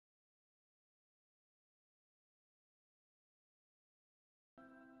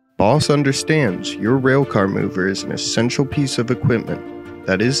Boss understands your railcar mover is an essential piece of equipment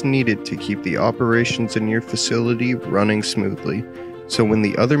that is needed to keep the operations in your facility running smoothly. So when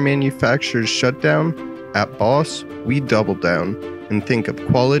the other manufacturers shut down, at Boss, we double down and think of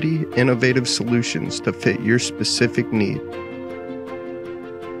quality, innovative solutions to fit your specific need.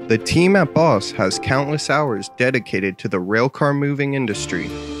 The team at Boss has countless hours dedicated to the railcar moving industry,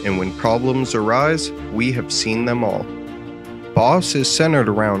 and when problems arise, we have seen them all. Boss is centered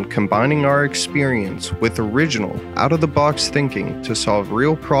around combining our experience with original, out-of-the-box thinking to solve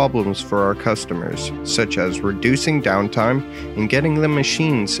real problems for our customers, such as reducing downtime and getting the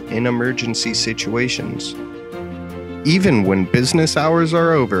machines in emergency situations. Even when business hours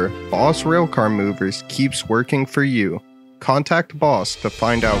are over, Boss Railcar Movers keeps working for you. Contact Boss to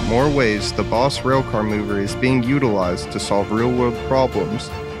find out more ways the Boss Railcar Mover is being utilized to solve real-world problems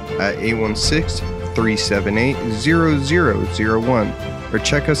at 816-378-0001 or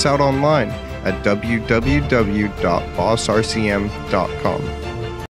check us out online at www.bossrcm.com.